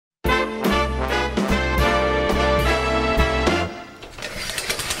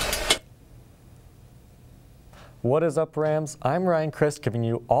What is up, Rams? I'm Ryan Crists, giving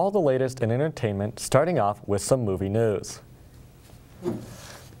you all the latest in entertainment, starting off with some movie news.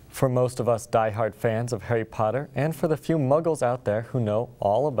 For most of us die-hard fans of Harry Potter, and for the few muggles out there who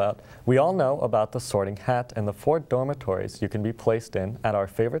we all know about the Sorting Hat and the 4 dormitories you can be placed in at our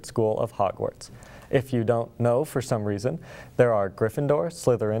favorite school of Hogwarts. If you don't know for some reason, there are Gryffindor,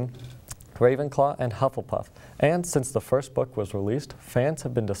 Slytherin, Ravenclaw, and Hufflepuff. And since the first book was released, fans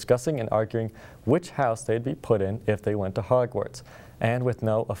have been discussing and arguing which house they'd be put in if they went to Hogwarts. And with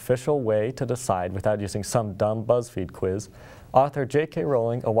no official way to decide without using some dumb BuzzFeed quiz, author J.K.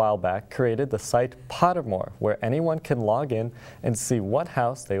 Rowling a while back created the site Pottermore, where anyone can log in and see what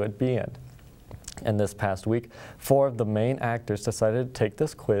house they would be in. And this past week, 4 of the main actors decided to take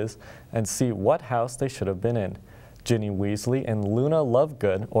this quiz and see what house they should have been in. Ginny Weasley and Luna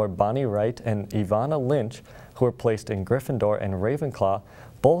Lovegood, or Bonnie Wright and Ivana Lynch, who were placed in Gryffindor and Ravenclaw,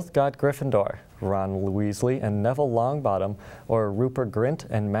 both got Gryffindor. Ron Weasley and Neville Longbottom, or Rupert Grint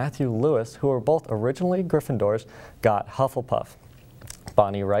and Matthew Lewis, who were both originally Gryffindors, got Hufflepuff.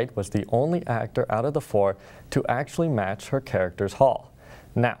 Bonnie Wright was the only actor out of the 4 to actually match her character's haul.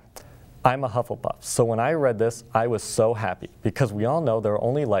 Now, I'm a Hufflepuff, so when I read this, I was so happy, because we all know there are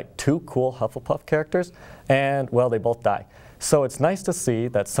only like 2 cool Hufflepuff characters, and, well, they both die. So it's nice to see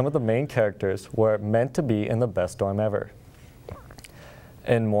that some of the main characters were meant to be in the best dorm ever.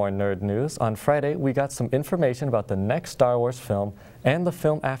 In more nerd news, on Friday, we got some information about the next Star Wars film and the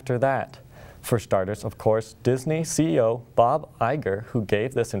film after that. For starters, of course, Disney CEO Bob Iger, who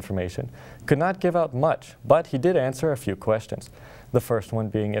gave this information, could not give out much, but he did answer a few questions. The first one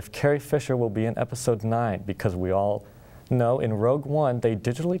being if Carrie Fisher will be in Episode 9, because we all know in Rogue One they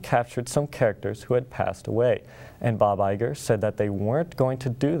digitally captured some characters who had passed away. And Bob Iger said that they weren't going to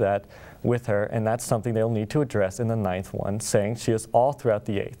do that with her, and that's something they'll need to address in the 9th one, saying she is all throughout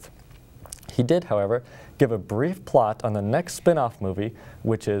the 8th. He did, however, give a brief plot on the next spin-off movie,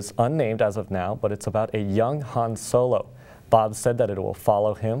 which is unnamed as of now, but it's about a young Han Solo. Bob said that it will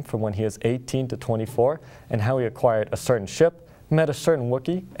follow him from when he is 18 to 24, and how he acquired a certain ship, met a certain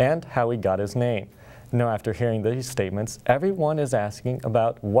Wookiee, and how he got his name. Now, after hearing these statements, everyone is asking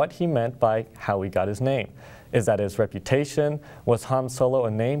about what he meant by how he got his name. Is that his reputation? Was Han Solo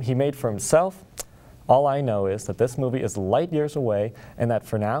a name he made for himself? All I know is that this movie is light years away, and that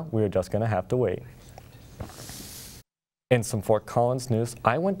for now, we are just going to have to wait. In some Fort Collins news,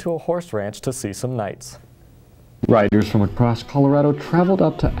 I went to a horse ranch to see some knights. Riders from across Colorado traveled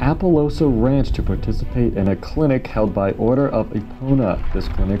up to Appaloosa Ranch to participate in a clinic held by Order of Epona. This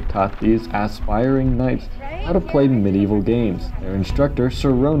clinic taught these aspiring knights how to play medieval games. Their instructor,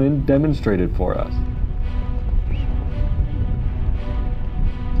 Sir Ronan, demonstrated for us.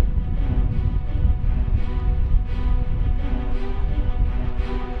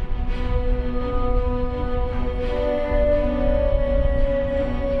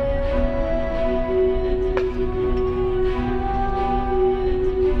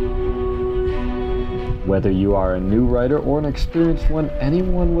 Whether you are a new rider or an experienced one,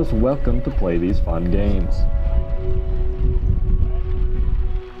 anyone was welcome to play these fun games.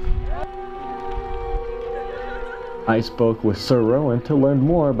 I spoke with Sir Rowan to learn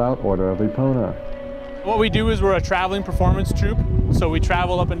more about Order of Epona. What we do is we're a traveling performance troupe, so we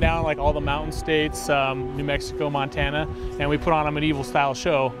travel up and down like all the mountain states, New Mexico, Montana, and we put on a medieval style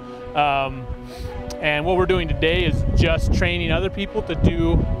show. And what we're doing today is just training other people to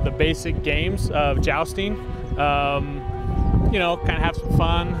do the basic games of jousting. You know, kind of have some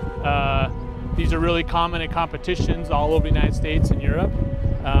fun. These are really common at competitions all over the United States and Europe.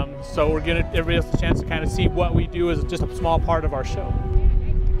 So we're giving everybody else a chance to kind of see what we do as just a small part of our show.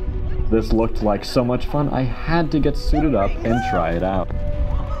 This looked like so much fun, I had to get suited up and try it out.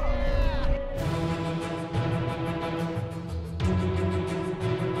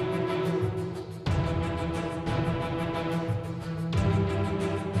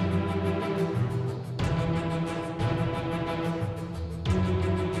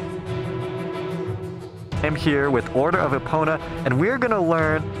 I'm here with Order of Epona, and we're going to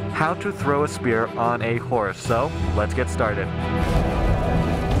learn how to throw a spear on a horse. So, let's get started.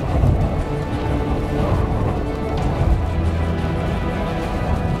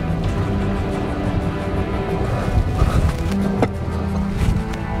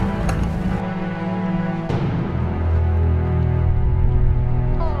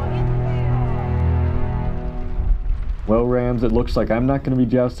 Well, Rams, it looks like I'm not going to be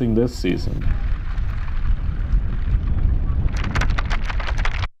jousting this season.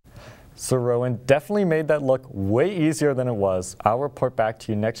 Sir Rowan definitely made that look way easier than it was. I'll report back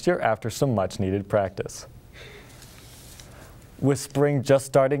to you next year after some much needed practice. With spring just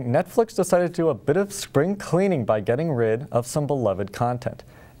starting, Netflix decided to do a bit of spring cleaning by getting rid of some beloved content.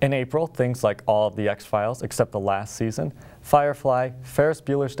 In April, things like all of the X-Files except the last season, Firefly, Ferris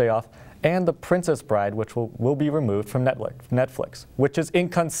Bueller's Day Off, and The Princess Bride, which will be removed from Netflix, which is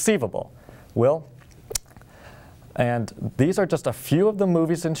inconceivable. And these are just a few of the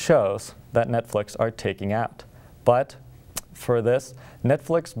movies and shows that Netflix are taking out. But for this,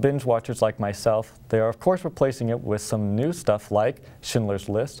 Netflix binge watchers like myself, they are of course replacing it with some new stuff like Schindler's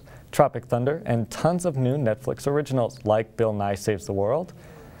List, Tropic Thunder, and tons of new Netflix originals like Bill Nye Saves the World.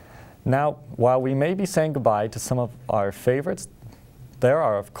 Now, while we may be saying goodbye to some of our favorites, there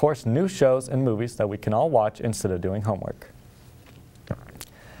are of course new shows and movies that we can all watch instead of doing homework.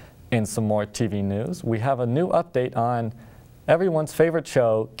 In some more TV news, we have a new update on everyone's favorite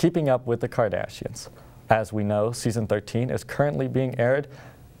show, Keeping Up with the Kardashians. As we know, season 13 is currently being aired,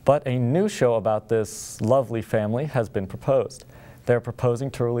 but a new show about this lovely family has been proposed. They're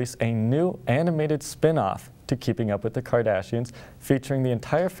proposing to release a new animated spin-off to Keeping Up with the Kardashians, featuring the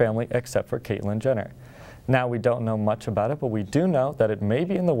entire family except for Caitlyn Jenner. Now, we don't know much about it, but we do know that it may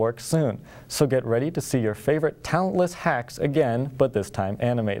be in the works soon. So get ready to see your favorite talentless hacks again, but this time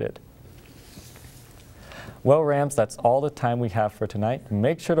animated. Well, Rams, that's all the time we have for tonight.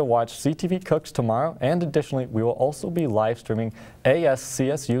 Make sure to watch CTV Cooks tomorrow, and additionally, we will also be live streaming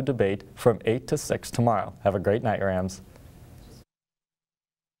ASCSU debate from 8 to 6 tomorrow. Have a great night, Rams.